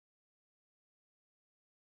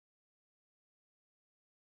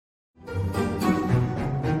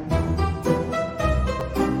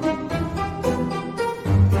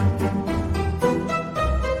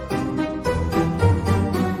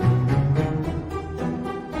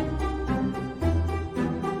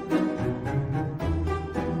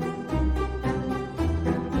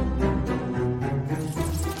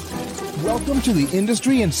Welcome to the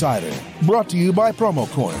Industry Insider, brought to you by Promo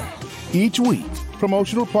Corner. Each week,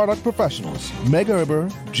 promotional product professionals Meg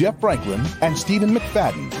Erber, Jeff Franklin, and Stephen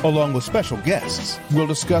McFadden, along with special guests, will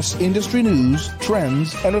discuss industry news,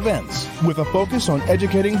 trends, and events with a focus on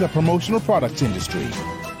educating the promotional products industry.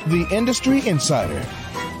 The Industry Insider,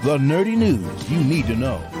 the nerdy news you need to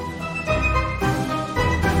know.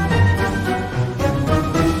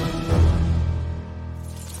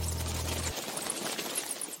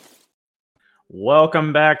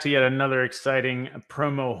 Welcome back to yet another exciting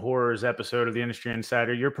Promo Horrors episode of the Industry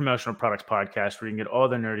Insider, your promotional products podcast where you can get all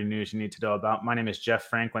the nerdy news you need to know about. My name is Jeff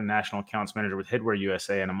Franklin, National Accounts Manager with Headwear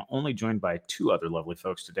USA, and I'm only joined by two other lovely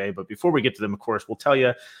folks today. But before we get to them, of course, we'll tell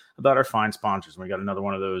you about our fine sponsors. We got another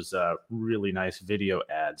one of those really nice video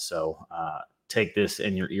ads, so take this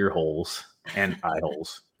in your ear holes and eye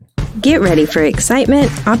holes. Get ready for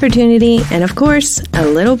excitement, opportunity, and of course, a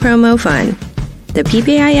little promo fun. The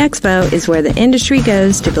PPI Expo is where the industry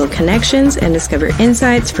goes to build connections and discover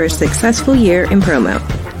insights for a successful year in promo.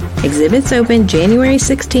 Exhibits open January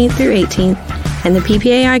 16th through 18th, and the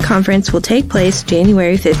PPAI conference will take place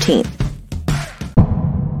January 15th.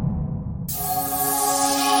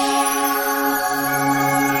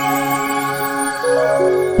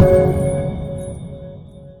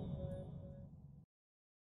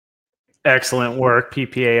 Excellent work,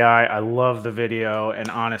 PPAI. I love the video, and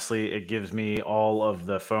honestly, it gives me all of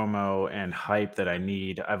the FOMO and hype that I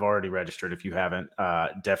need. I've already registered. If you haven't,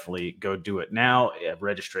 definitely go do it now.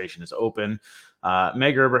 Registration is open.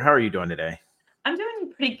 Meg Erber, how are you doing today? I'm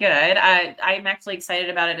doing pretty good. I'm actually excited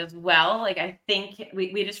about it as well. Like, I think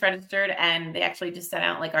we just registered, and they actually just sent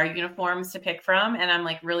out like our uniforms to pick from, and I'm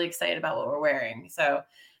like really excited about what we're wearing. So,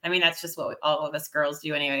 I mean, that's just what all of us girls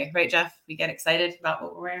do anyway, right, Jeff? We get excited about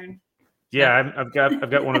what we're wearing. Yeah, I've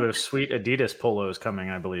got one of those sweet Adidas polos coming,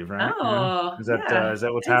 I believe, right? Oh, yeah. Is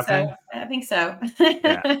that what's happening? So. I think so.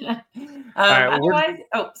 Yeah. All right, otherwise,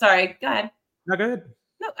 sorry, go ahead. No, go ahead.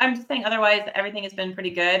 No, I'm just saying. Otherwise, everything has been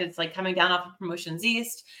pretty good. It's like coming down off of Promotions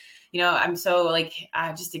East. You know, I'm so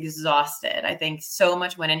just exhausted. I think so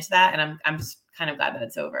much went into that, and I'm just kind of glad that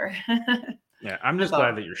it's over. Yeah, I'm just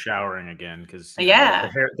glad that you're showering again because the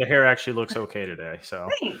hair actually looks okay today. So.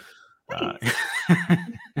 Thanks.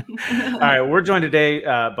 All right, we're joined today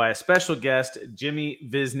by a special guest, Jimmy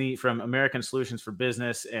Visney from American Solutions for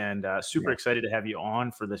Business, and super excited to have you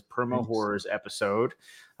on for this Promo Horrors episode,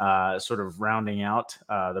 sort of rounding out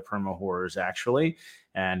the Promo Horrors, actually.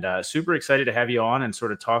 And super excited to have you on and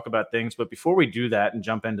sort of talk about things. But before we do that and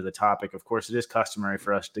jump into the topic, of course, it is customary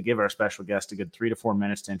for us to give our special guest a good 3 to 4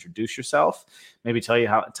 minutes to introduce yourself. Maybe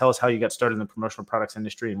tell us how you got started in the promotional products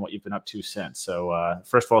industry and what you've been up to since. So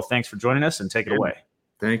first of all, thanks for joining us and take it away.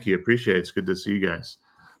 Thank you. Appreciate it. It's good to see you guys.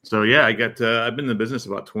 So yeah, I've been in the business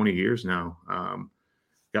about 20 years now.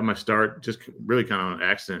 Got my start just really kind of on an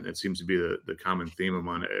accident. It seems to be the common theme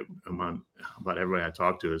among about everybody I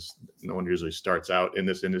talk to is no one usually starts out in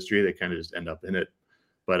this industry. They kind of just end up in it.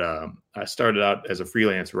 But I started out as a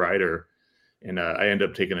freelance writer, and I ended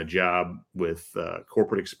up taking a job with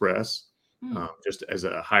Corporate Express just as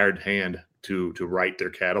a hired hand to write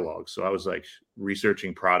their catalogs. So I was like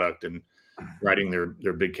researching product and writing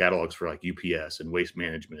their big catalogs for like UPS and Waste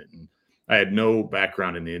Management. And I had no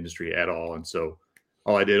background in the industry at all. And so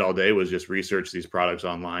all I did all day was just research these products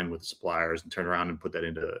online with the suppliers and turn around and put that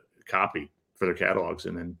into copy for their catalogs.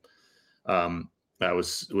 And then I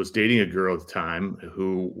was dating a girl at the time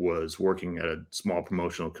who was working at a small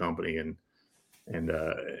promotional company, and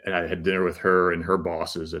I had dinner with her and her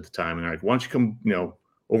bosses at the time. And they're like, "Why don't you come,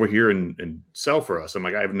 over here and sell for us?" I'm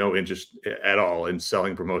like, "I have no interest at all in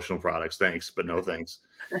selling promotional products. Thanks, but no thanks."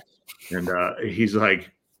 And he's like,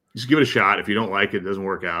 "Just give it a shot. If you don't like it, it doesn't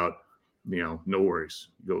work out, no worries.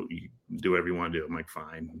 Go you do whatever you want to do." I'm like,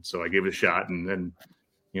 "Fine." And so I gave it a shot, and then,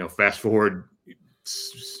 fast forward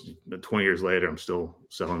 20 years later, I'm still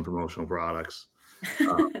selling promotional products.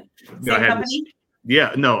 Same company?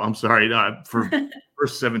 I'm sorry. For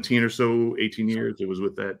first 17 or so, 18 years, it was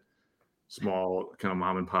with that small kind of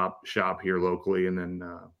mom and pop shop here locally. And then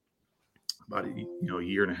about a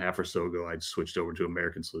year and a half or so ago, I switched over to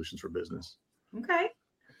American Solutions for Business. Okay.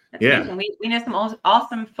 That's amazing. We know some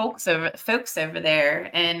awesome folks over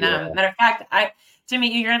there. And matter of fact,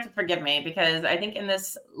 Jimmy, you're gonna have to forgive me because I think in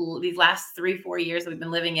these last 3-4 years that we've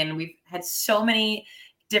been living in, we've had so many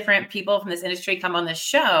different people from this industry come on this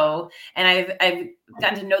show, and I've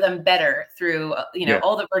gotten to know them better through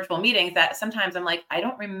all the virtual meetings that sometimes I'm like, I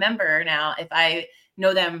don't remember now if I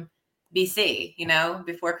know them BC,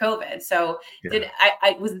 before COVID. So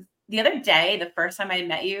I was the other day, the first time I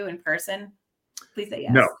met you in person, Please say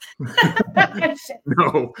yes. No.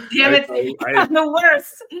 No. Damn it. I'm the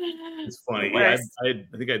worst. It's funny. Yeah,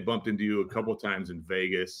 I think I bumped into you a couple of times in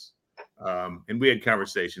Vegas. And we had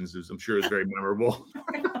conversations. I'm sure it was very memorable.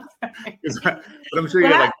 But I'm sure you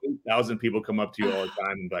had like 8,000 people come up to you all the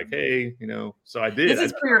time and be like, hey, so I did. This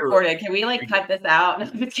is pre-recorded. Can we cut this out? No,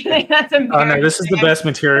 I'm just kidding. That's embarrassing. No, this is the best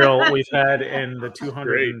material we've had in the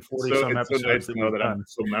 240 some episodes. So nice to know that I'm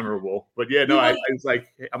so memorable. But yeah, no, I was like,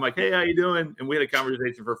 I'm like, hey, how you doing? And we had a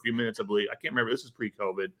conversation for a few minutes, I believe. I can't remember. This is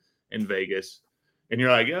pre-COVID in Vegas. And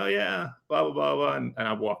you're like, oh yeah, blah, blah, blah, blah. And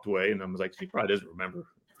I walked away and I was like, she probably doesn't remember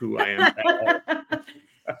who I am at all.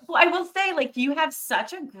 Well, I will say, you have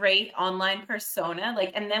such a great online persona.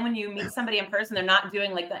 And then when you meet somebody in person, they're not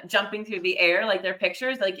doing that jumping through the air, their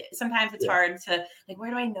pictures. Sometimes it's hard to where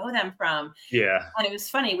do I know them from? Yeah. And it was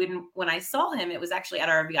funny when I saw him, it was actually at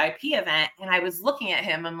our VIP event, and I was looking at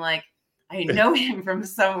him. I'm like, I know him from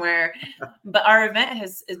somewhere. But our event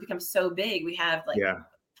has become so big. We have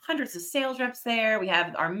hundreds of sales reps there. We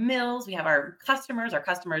have our mills. We have our customers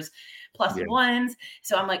plus ones.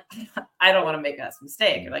 So I'm like, I don't want to make a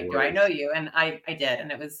mistake. Do I know you? And I did.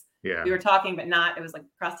 And it was, we were talking, but not, it was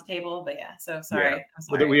across the table. But so sorry. Yeah. I'm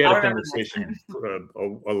sorry. Well, we had a conversation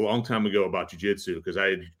a long time ago about jiu-jitsu because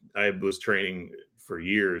I was training for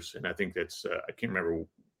years. And I think that's, I can't remember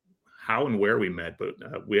how and where we met, but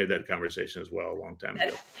we had that conversation as well a long time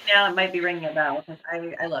ago. Now it might be ringing a bell because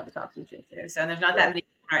I love to talk jiu-jitsu. So there's not that many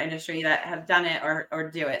in our industry that have done it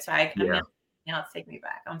or do it. So now it's take me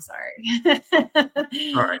back. I'm sorry.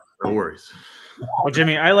 All right. No worries. Well,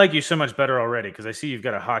 Jimmy, I like you so much better already because I see you've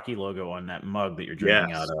got a hockey logo on that mug that you're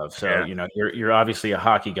drinking out of. So, you're obviously a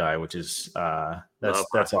hockey guy, which is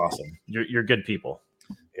that's awesome. You're good people.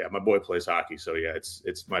 Yeah. My boy plays hockey. So yeah,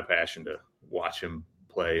 it's my passion to watch him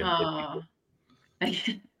play.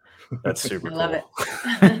 That's super cool. I love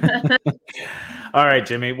it. All right,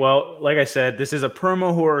 Jimmy. Well, like I said, this is a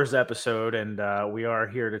promo horrors episode, and we are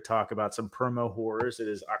here to talk about some promo horrors. It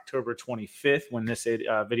is October 25th when this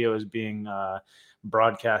video is being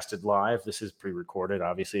broadcasted live. This is pre-recorded,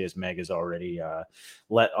 obviously, as Meg is already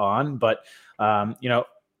let on. But,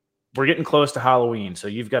 we're getting close to Halloween, so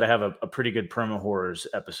you've got to have a pretty good promo horrors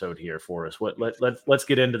episode here for us. Let's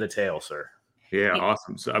get into the tale, sir. Yeah,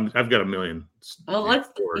 awesome. So I've got a million. Well, let's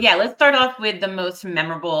start off with the most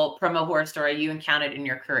memorable promo horror story you encountered in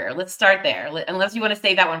your career. Let's start there, unless you want to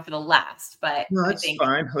save that one for the last. But no, that's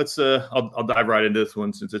fine. Let's I'll dive right into this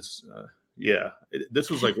one since it's this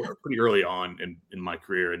was pretty early on in my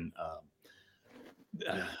career. And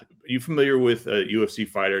are you familiar with a UFC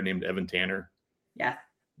fighter named Evan Tanner? Yeah.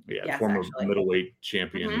 Yeah, former middleweight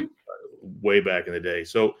champion way back in the day.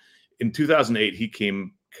 So in 2008, he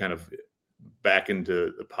came kind of back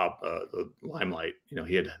into the limelight.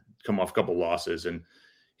 He had come off a couple losses, and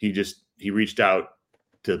he reached out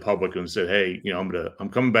to the public and said, hey, I'm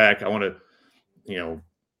coming back. I want to,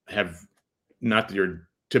 have not your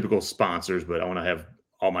typical sponsors, but I want to have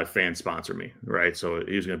all my fans sponsor me. Right. So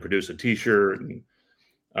he was going to produce a t-shirt,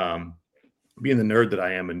 and being the nerd that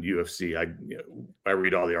I am in UFC, I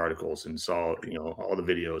read all the articles and saw, all the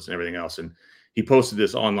videos and everything else. And he posted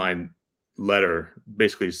this online letter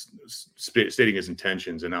basically stating his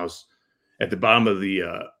intentions, and I was at the bottom of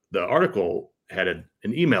the article had an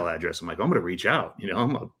email address. I'm like, I'm going to reach out.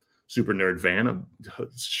 I'm a super nerd fan.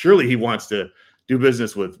 Surely he wants to do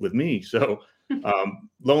business with me. So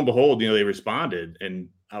lo and behold, they responded, and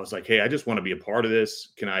I was like, hey, I just want to be a part of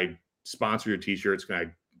this. Can I sponsor your t-shirts? Can I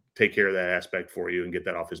take care of that aspect for you and get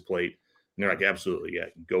that off his plate? And they're like, absolutely, yeah,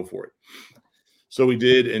 go for it. So we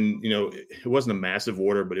did, and it wasn't a massive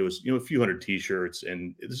order, but it was a few hundred t-shirts.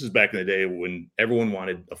 And this is back in the day when everyone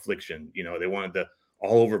wanted affliction. They wanted the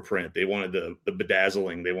all over print, they wanted the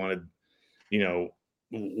bedazzling, they wanted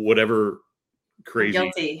whatever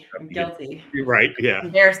crazy. I'm guilty. Right? Yeah.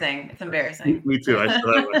 It's embarrassing. Me too. I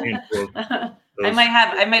still have a handful of those. I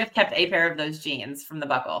might have kept a pair of those jeans from the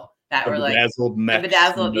buckle that were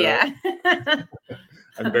bedazzled, yeah.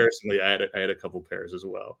 Embarrassingly, I had a couple pairs as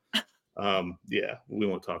well. Yeah, we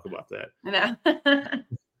won't talk about that.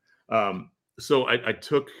 No. So I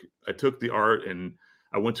took the art and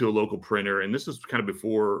I went to a local printer, and this is kind of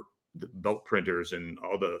before the belt printers and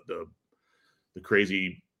all the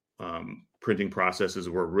crazy printing processes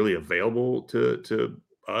were really available to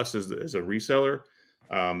us as a reseller.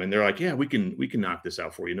 And they're like, yeah, we can knock this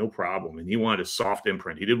out for you, no problem. And he wanted a soft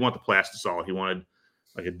imprint. He didn't want the plastisol. He wanted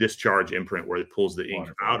like a discharge imprint where it pulls the ink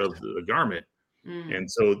out of the garment.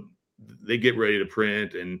 And so they get ready to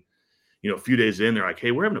print, and a few days in, they're like,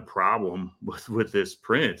 hey, we're having a problem with this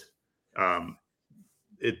print. I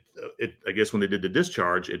guess when they did the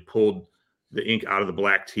discharge, it pulled the ink out of the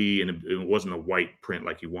black tee, and it wasn't a white print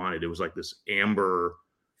like he wanted. It was like this amber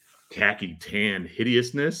khaki tan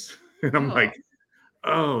hideousness. And I'm like,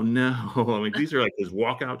 oh no. I mean, these are like his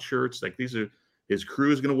walkout shirts. Like these are his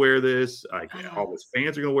crew is going to wear this. Like all his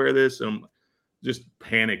fans are going to wear this. And I'm just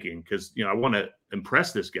panicking because, I want to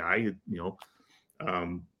impress this guy,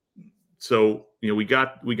 So, we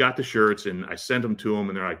got the shirts and I sent them to him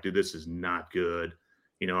and they're like, dude, this is not good.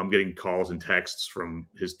 I'm getting calls and texts from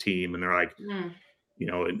his team and they're like, and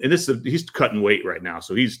he's cutting weight right now.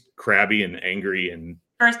 So he's crabby and angry. And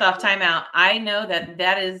first off, timeout. I know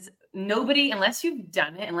that is nobody, unless you've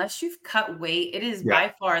done it, unless you've cut weight, it is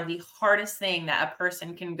by far the hardest thing that a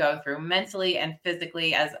person can go through mentally and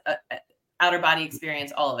physically as a outer body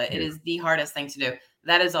experience, all of it. It is the hardest thing to do.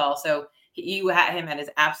 That is all. So you had him at his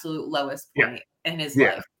absolute lowest point in his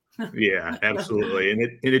life. Yeah, absolutely.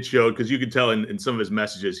 And it showed because you could tell in some of his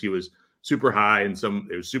messages, he was super high and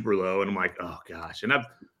it was super low. And I'm like, oh gosh. And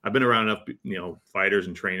I've been around enough, fighters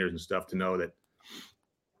and trainers and stuff to know that,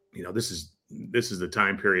 this is the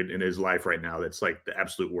time period in his life right now that's like the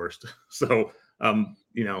absolute worst. So, I'm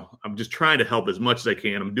just trying to help as much as I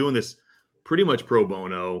can. I'm doing this pretty much pro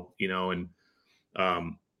bono, and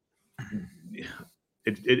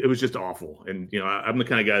it was just awful. And, I'm the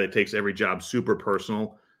kind of guy that takes every job super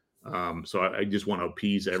personal. So I just want to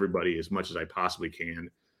appease everybody as much as I possibly can.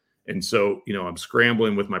 And so, I'm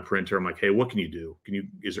scrambling with my printer. I'm like, hey, what can you do?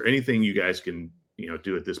 Is there anything you guys can,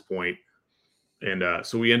 do at this point? And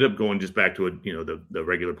so we ended up going just back to the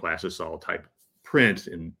regular plastisol type print.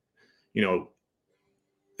 And,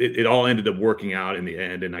 it all ended up working out in the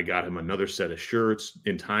end. And I got him another set of shirts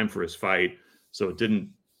in time for his fight. So it didn't,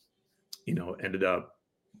 ended up,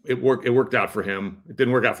 it worked out for him. It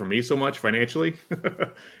didn't work out for me so much financially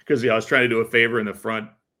because I was trying to do a favor in the front.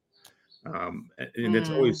 And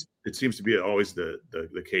it seems to be always the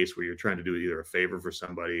case where you're trying to do either a favor for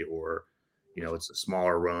somebody or, it's a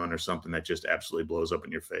smaller run or something that just absolutely blows up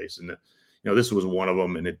in your face. And, this was one of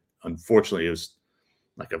them. And unfortunately, it was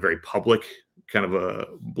like a very public kind of a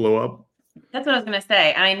blow up. That's what I was going to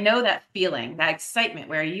say. And I know that feeling, that excitement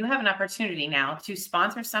where you have an opportunity now to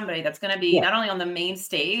sponsor somebody that's going to be not only on the main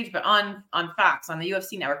stage, but on Fox, on the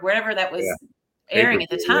UFC network, wherever that was airing at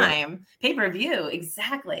the time, pay-per-view.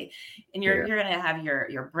 Exactly. And you're going to have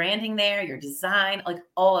your branding there, your design, like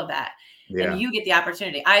all of that. Yeah. And you get the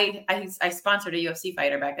opportunity. I sponsored a UFC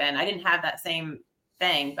fighter back then. I didn't have that same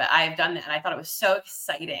thing, but I've done that. And I thought it was so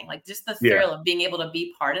exciting. Like just the thrill of being able to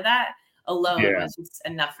be part of that alone was just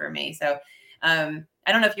enough for me. So I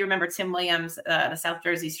don't know if you remember Tim Williams, the South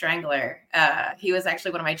Jersey Strangler. He was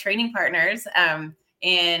actually one of my training partners.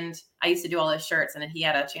 And I used to do all his shirts and then he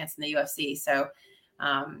had a chance in the UFC. So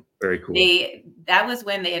very cool. That was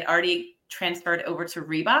when they had already transferred over to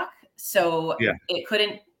Reebok. So it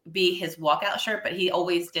couldn't be his walkout shirt, but he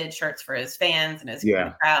always did shirts for his fans and his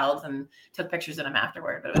crowds and took pictures of them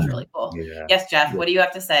afterward. But it was really cool. Yeah. Yes, Jeff, what do you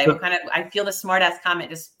have to say? I feel the smart ass comment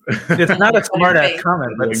just it's not a smart ass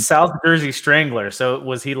comment, but South Jersey Strangler. So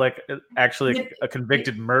was he like actually a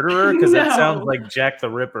convicted murderer? Because that sounds like Jack the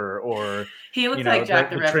Ripper or he looks like Jack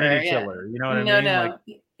the Ripper, Trinity Killer. You know what I mean? No.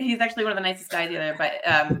 Like, he's actually one of the nicest guys either, but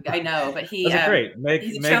I know, but he that's great.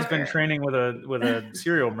 Meg's been training with a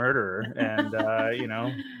serial murderer and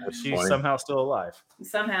she's somehow still alive.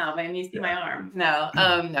 Somehow, but you see my arm. No,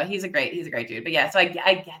 he's a great dude. But yeah, so I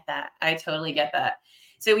get that. I totally get that.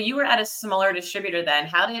 So you were at a smaller distributor then.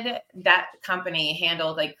 How did that company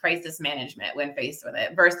handle like crisis management when faced with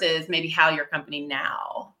it versus maybe how your company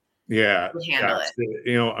now would handle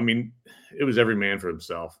it? I mean, it was every man for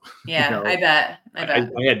himself. Yeah, I bet. I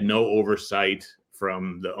had no oversight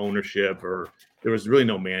from the ownership or there was really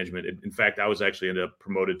no management. In fact, I was actually ended up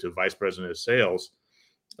promoted to vice president of sales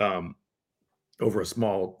over a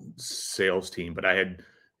small sales team, but I had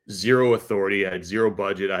zero authority. I had zero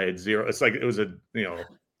budget. I had zero. It's like, it was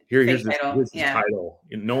here's this title.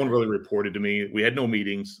 And no one really reported to me. We had no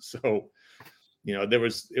meetings. So,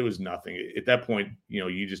 it was nothing at that point.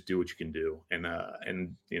 You just do what you can do. And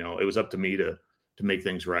it was up to me to make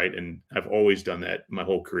things right. And I've always done that my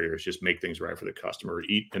whole career is just make things right for the customer,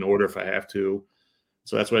 eat an order if I have to.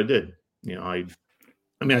 So that's what I did.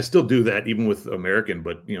 I still do that even with American,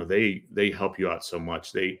 but they help you out so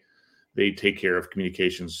much. They take care of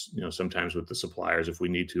communications, sometimes with the suppliers if we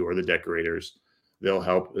need to, or the decorators. They'll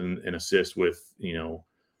help and assist with,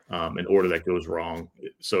 an order that goes wrong.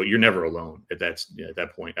 So you're never alone at that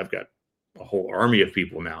point. I've got a whole army of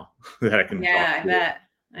people now that I can. Yeah,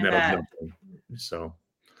 I bet. So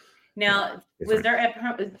Now, was there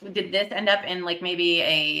did this end up in like maybe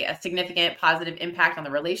a significant positive impact on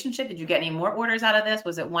the relationship? Did you get any more orders out of this?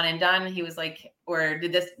 Was it one and done? He was like, or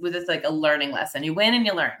was this like a learning lesson? You win and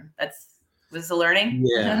you learn. Was this a learning?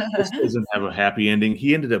 Yeah, this doesn't have a happy ending.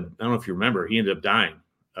 He ended up, I don't know if you remember, he ended up dying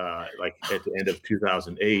like at the end of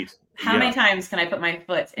 2008. How many times can I put my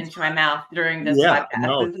foot into my mouth during this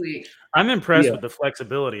podcast this week? I'm impressed with the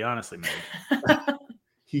flexibility, honestly, man.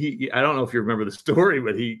 I don't know if you remember the story,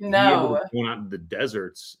 but he ended up going out in the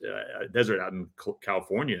desert out in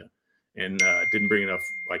California and didn't bring enough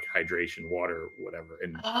like hydration, water, or whatever.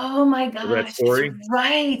 And oh my gosh, that story?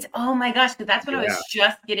 Right. Oh my gosh, because that's when I was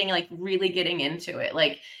just really getting into it.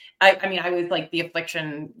 Like, I mean, I was like the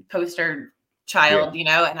affliction poster child, and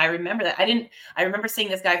I remember that. I remember seeing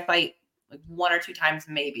this guy fight like 1 or 2 times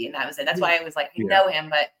maybe, and that was it. That's why I was like, I know him,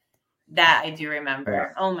 but that I do remember. Yeah.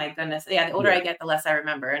 Oh my goodness. Yeah. The older I get, the less I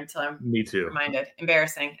remember until I'm reminded.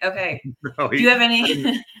 Embarrassing. Okay. No, do you have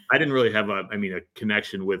any? I didn't really have a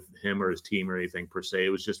connection with him or his team or anything per se. It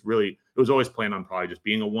was just it was always planned on probably just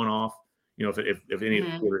being a one-off. If any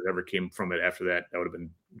orders ever came from it after that, that would have been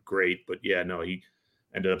great. But yeah, no, he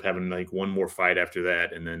ended up having like one more fight after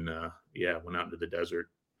that. And then, went out into the desert.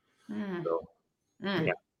 So,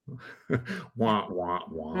 yeah. Wah, wah,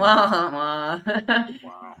 wah. Wah, wah.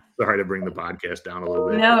 Wow. Sorry to bring the podcast down a little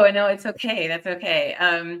bit. No, it's okay. That's okay.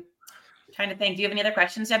 Trying to think. Do you have any other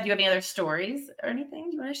questions, Jeff? Do you have any other stories or anything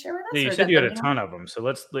you want to share with us? Yeah, you said you had a ton of them. So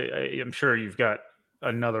I'm sure you've got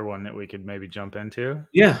another one that we could maybe jump into.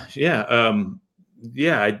 Yeah. I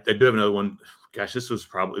do have another one. Gosh, this was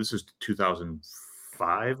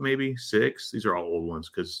 2005, maybe 6. These are all old ones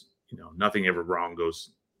because nothing ever wrong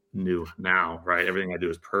goes new now, right? Everything I do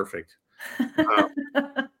is perfect.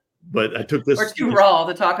 But I took this. Or too raw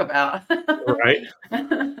to talk about. Right.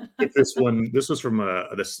 This one. This was from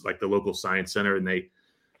the local science center, and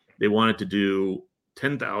they wanted to do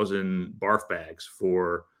 10,000 barf bags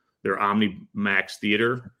for their OmniMax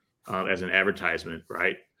theater as an advertisement,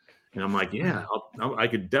 right? And I'm like, yeah, I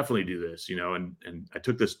could definitely do this, And I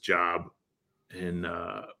took this job, and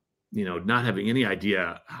not having any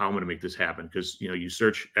idea how I'm going to make this happen because you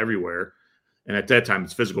search everywhere, and at that time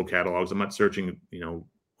it's physical catalogs. I'm not searching,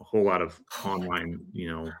 a whole lot of online,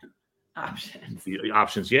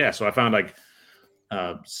 options. Yeah. So I found like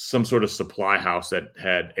some sort of supply house that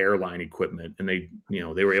had airline equipment, and they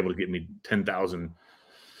were able to get me 10,000,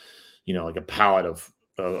 like a pallet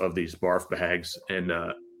of these barf bags, and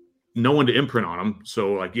no one to imprint on them.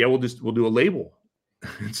 So like, yeah, we'll do a label.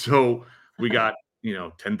 And so we got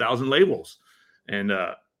 10,000 labels, and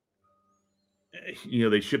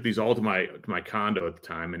they shipped these all to my condo at the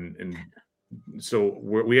time, and so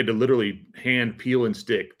we had to literally hand peel and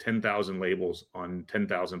stick 10,000 labels on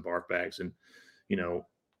 10,000 barf bags, and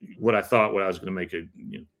what I was going to make a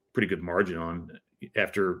pretty good margin on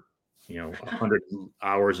after 100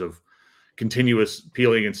 hours of continuous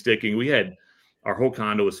peeling and sticking. We had our whole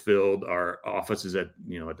condo was filled. Our offices at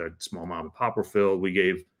that small mom and pop were filled. We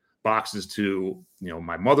gave boxes to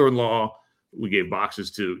my mother-in-law. We gave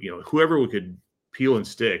boxes to whoever we could peel and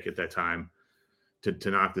stick at that time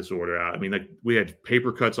to knock this order out. I mean, like we had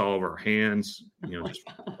paper cuts all over our hands, just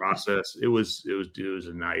process. It was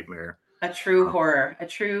a nightmare. A true horror, a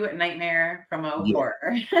true nightmare promo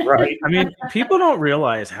horror. Right. I mean, people don't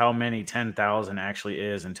realize how many 10,000 actually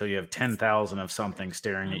is until you have 10,000 of something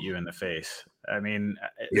staring at you in the face. I mean,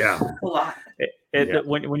 a lot.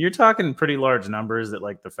 When you're talking pretty large numbers that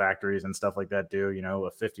like the factories and stuff like that do,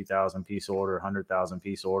 a 50,000 piece order, 100,000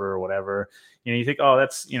 piece order or whatever, you think, oh,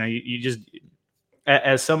 that's, you just,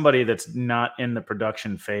 as somebody that's not in the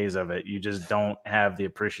production phase of it, you just don't have the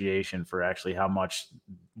appreciation for actually how much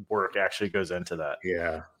work actually goes into that.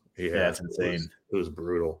 Yeah. It's insane. It was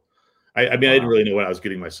brutal. I mean, I didn't really know what I was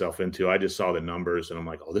getting myself into. I just saw the numbers and I'm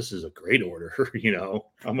like, oh, this is a great order.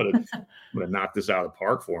 I'm gonna knock this out of the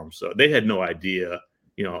park for them. So they had no idea,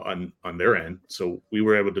 on their end. So we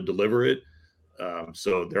were able to deliver it.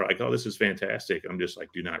 So they're like, oh, this is fantastic. I'm just like,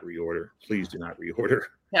 do not reorder. Please do not reorder.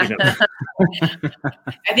 I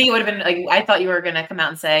think it would have been like, I thought you were going to come out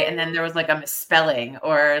and say, and then there was like a misspelling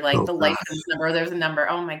or like the license number. There's a number.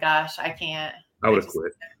 Oh my gosh, I can't. I would have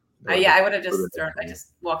quit. I would have I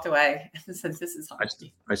just walked away since this is hard.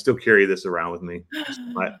 I still carry this around with me.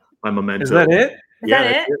 My memento. Is that it? Is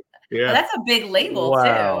that it? Yeah. Oh, that's a big label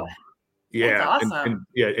wow. too. Yeah. That's awesome.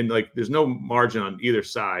 And like there's no margin on either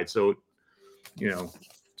side. So,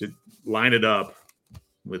 to line it up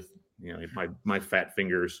with my fat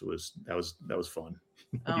fingers was fun.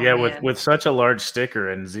 Oh, yeah, man. with such a large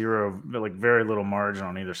sticker and zero, like very little margin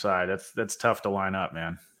on either side, that's tough to line up,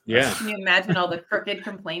 man. Yeah. Can you imagine all the crooked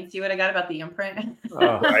complaints you would have got about the imprint?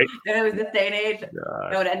 Right. If it was this day and age,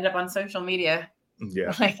 that would have ended up on social media.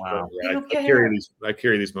 Yeah. Like, Wow. Yeah, I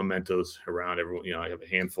carry these mementos around everyone. I have a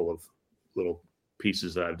handful of little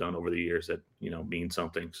pieces that I've done over the years that, mean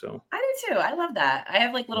something. So I do too. I love that. I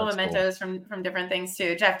have like little That's mementos from different things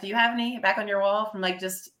too. Jeff, do you have any back on your wall from like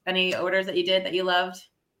just any orders that you did that you loved?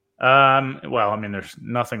 Well, I mean, there's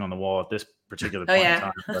nothing on the wall at this particular point in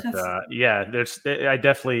time, but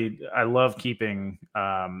I love keeping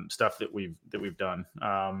stuff that we've done.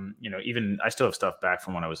 Even I still have stuff back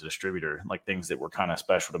from when I was a distributor, like things that were kind of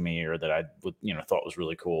special to me or that I thought was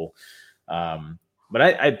really cool. But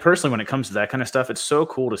I personally, when it comes to that kind of stuff, it's so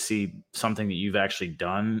cool to see something that you've actually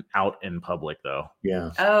done out in public, though.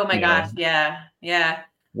 Yeah. Oh my gosh. Yeah. Yeah.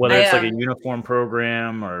 Whether it's like a uniform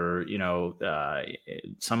program or,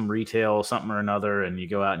 some retail, something or another, and you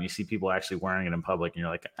go out and you see people actually wearing it in public and you're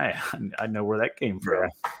like, hey, I know where that came from.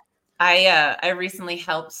 I recently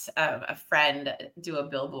helped a friend do a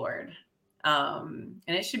billboard, and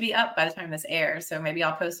it should be up by the time this airs. So maybe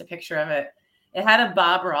I'll post a picture of it. It had a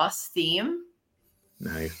Bob Ross theme.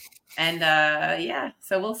 Nice. And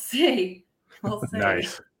so we'll see.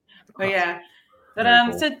 Nice. But yeah. But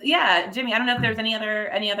cool. So yeah, Jimmy, I don't know if there's any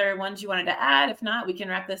other ones you wanted to add. If not, we can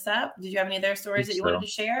wrap this up. Did you have any other stories that you wanted to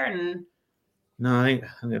share? And no, I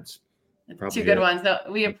think that's probably two good ones. So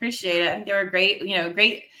we appreciate it. I think they were great,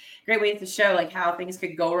 great ways to show like how things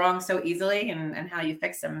could go wrong so easily and how you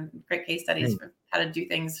fix them. Great case studies for how to do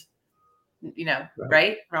things,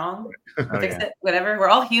 right, wrong, fix it, whatever. We're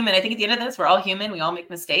all human. I think at the end of this, we're all human. We all make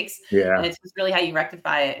mistakes. Yeah. And it's just really how you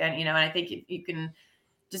rectify it. And, and I think you can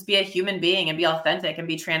just be a human being and be authentic and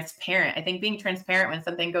be transparent. I think being transparent when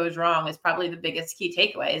something goes wrong is probably the biggest key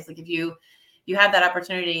takeaway. Is like if you have that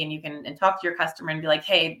opportunity and you can talk to your customer and be like,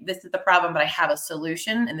 hey, this is the problem, but I have a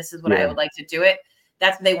solution and this is what I would like to do it.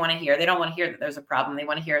 That's what they want to hear. They don't want to hear that there's a problem. They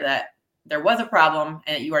want to hear that there was a problem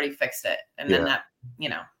and you already fixed it. And then that,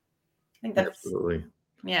 I think that's absolutely.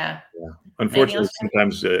 Yeah. Unfortunately,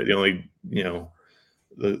 sometimes the only,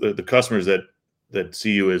 the customers that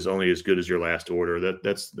see you as only as good as your last order,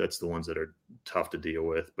 that's the ones that are tough to deal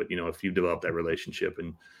with. But if you develop that relationship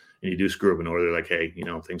and you do screw up an order, like, hey,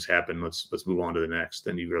 things happen, let's move on to the next,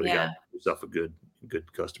 then you really got yourself a good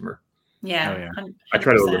customer. Yeah. 100%. I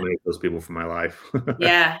try to eliminate those people from my life.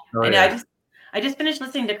 Yeah. I know. I just finished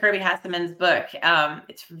listening to Kirby Hasseman's book.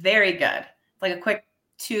 It's very good. It's like a quick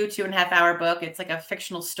 2.5 hour book. It's like a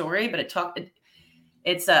fictional story, but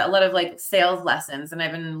it's a lot of like sales lessons, and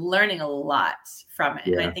I've been learning a lot from it.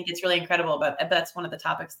 And I think it's really incredible, but that's one of the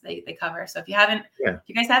topics they cover. So if you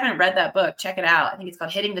guys haven't read that book, check it out. I think it's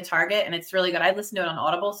called Hitting the Target, and it's really good. I listened to it on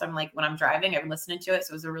Audible. So I'm like, when I'm driving, I've been listening to it.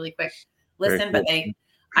 So it was a really quick listen, but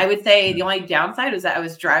I would say the only downside was that I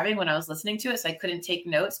was driving when I was listening to it. So I couldn't take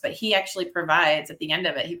notes, but he actually provides at the end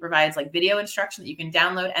of it, he provides like video instruction that you can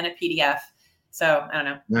download and a PDF. So I don't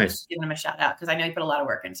know. Nice. Just giving him a shout out because I know he put a lot of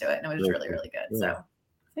work into it and it was really, really good. So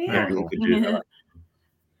yeah. Cool.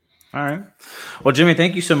 All right. Well, Jimmy,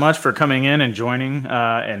 thank you so much for coming in and joining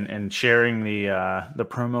and sharing the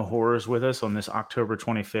promo horrors with us on this October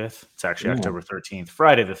 25th. It's actually October 13th,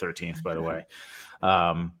 Friday the 13th, by the way.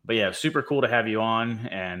 But yeah, super cool to have you on,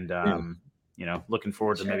 and looking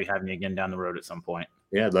forward to maybe having you again down the road at some point.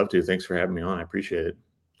 Yeah, I'd love to. Thanks for having me on. I appreciate it.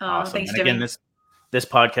 Awesome. Thanks, and Jimmy. again, this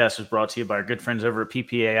podcast is brought to you by our good friends over at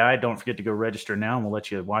PPAI. Don't forget to go register now, and we'll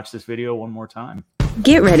let you watch this video one more time.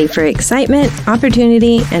 Get ready for excitement,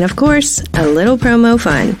 opportunity, and of course, a little promo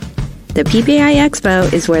fun. The PPAI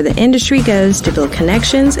Expo is where the industry goes to build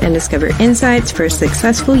connections and discover insights for a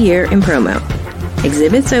successful year in promo.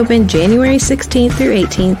 Exhibits open January 16th through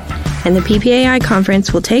 18th, and the PPAI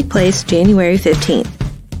conference will take place January 15th.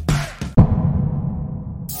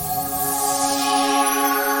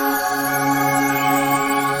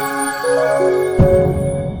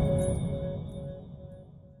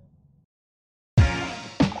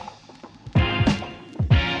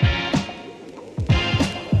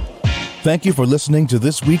 Thank you for listening to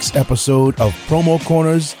this week's episode of Promo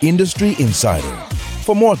Corner's Industry Insider.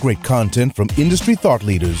 For more great content from industry thought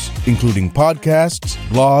leaders, including podcasts,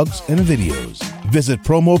 blogs, and videos, visit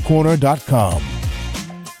promocorner.com.